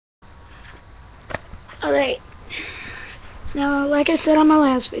Alright. Now, like I said on my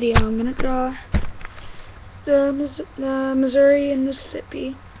last video, I'm going to draw the Missouri and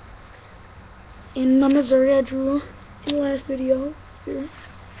Mississippi. In my Missouri I drew in the last video here.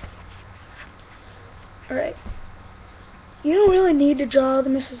 Alright. You don't really need to draw the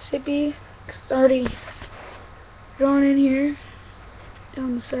Mississippi, 'cause it's already drawn in here,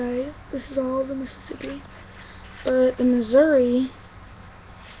 down the side. This is all the Mississippi. But the Missouri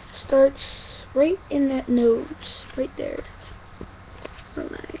starts right in that nose, right there. The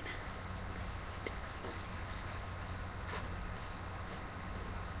line.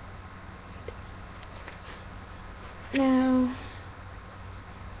 Now,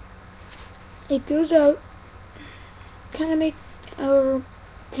 it goes out kind of however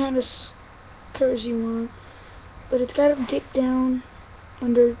kind of curves you want, but it's got to dip down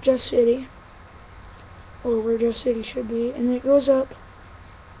under Jeff City, or where Jeff City should be, and then it goes up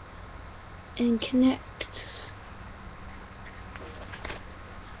and connects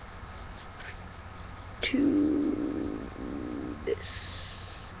to this.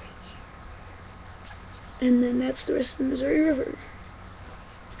 And then that's the rest of the Missouri River.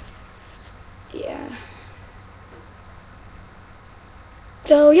 Yeah.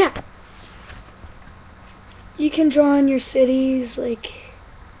 So, yeah. You can draw in your cities, like,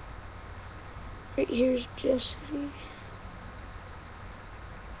 right here's Jeff City.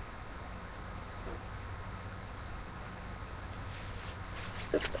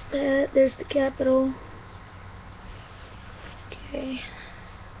 Stuff like that. There's the capital. Okay.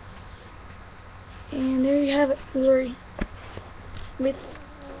 And there you have it, Missouri, with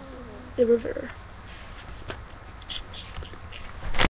the river.